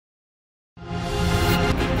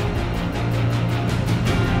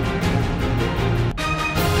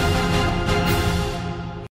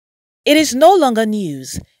It is no longer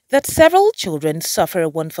news that several children suffer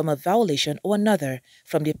one form of violation or another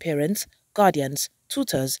from their parents, guardians,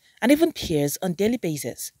 tutors, and even peers on daily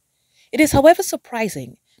basis. It is, however,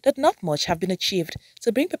 surprising that not much have been achieved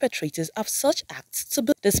to bring perpetrators of such acts to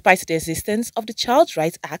book, despite the existence of the Child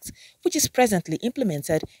Rights Act, which is presently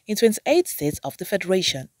implemented in 28 states of the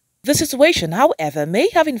Federation. The situation, however, may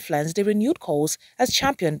have influenced the renewed calls as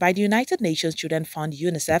championed by the United Nations Children Fund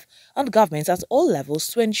UNICEF on governments at all levels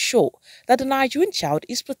to ensure that the Nigerian child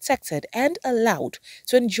is protected and allowed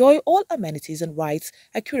to enjoy all amenities and rights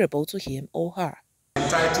accruable to him or her.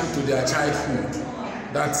 Entitled to their childhood,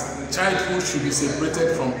 that childhood should be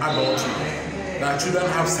separated from adulthood, that children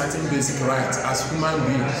have certain basic rights as human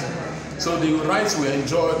beings. So the rights we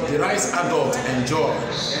enjoy, the rights adults enjoy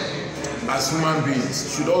as human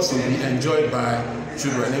beings should also be enjoyed by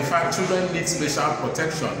children. In fact, children need special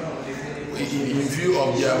protection in view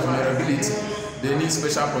of their vulnerability. They need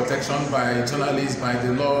special protection by journalists, by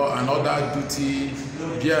the law, and other duty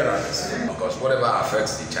bearers. Because whatever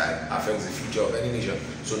affects the child affects the future of any nation.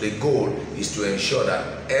 So the goal is to ensure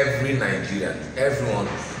that every Nigerian, everyone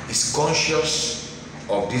is conscious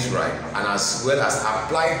of this right and as well as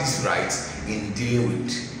apply these rights in dealing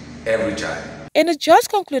with every child. In a just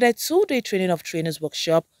concluded two-day training of trainers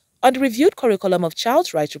workshop on the reviewed curriculum of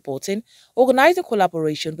child rights reporting, organized in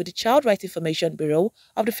collaboration with the Child Rights Information Bureau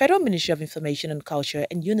of the Federal Ministry of Information and Culture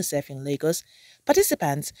and UNICEF in Lagos,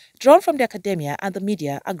 participants, drawn from the academia and the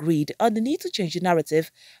media, agreed on the need to change the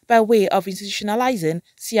narrative by way of institutionalizing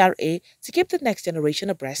CRA to keep the next generation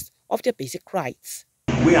abreast of their basic rights.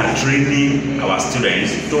 We are training our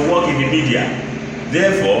students to work in the media.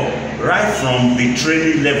 Therefore, right from the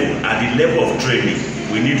training level, at the level of training,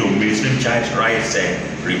 we need to mainstream child rights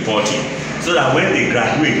reporting so that when they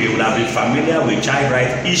graduate, they will have been familiar with child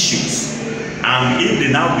rights issues. And if they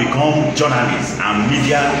now become journalists and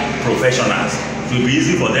media professionals, it will be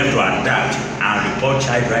easy for them to adapt and report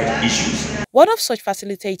child rights issues. One of such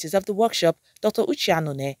facilitators of the workshop, Dr. Uche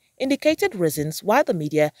Anone, indicated reasons why the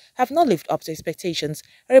media have not lived up to expectations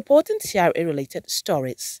in reporting CRA-related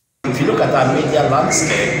stories. If you look at our media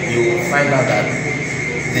landscape, you will find out that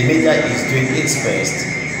the media is doing its best.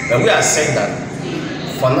 But we are saying that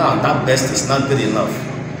for now, that best is not good enough.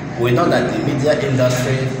 We know that the media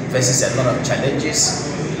industry faces a lot of challenges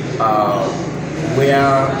where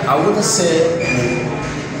I wouldn't say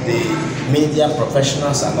the media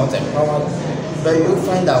professionals are not empowered, but you'll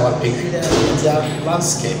find our peculiar media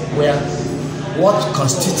landscape where what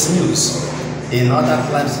constitutes news in other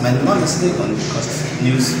places may not necessarily constitute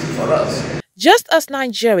news for us. Just as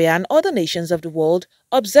Nigeria and other nations of the world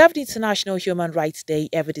observe the International Human Rights Day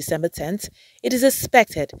every December 10th, it is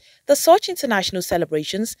expected that such international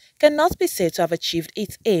celebrations cannot be said to have achieved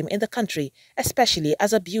its aim in the country, especially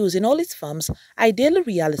as abuse in all its forms are daily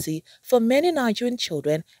reality for many Nigerian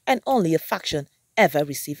children and only a fraction ever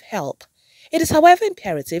receive help. It is, however,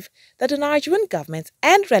 imperative that the Nigerian government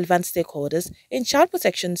and relevant stakeholders in child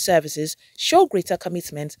protection services show greater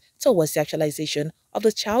commitment towards the actualization of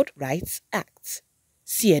the Child Rights Act.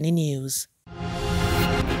 CNN News.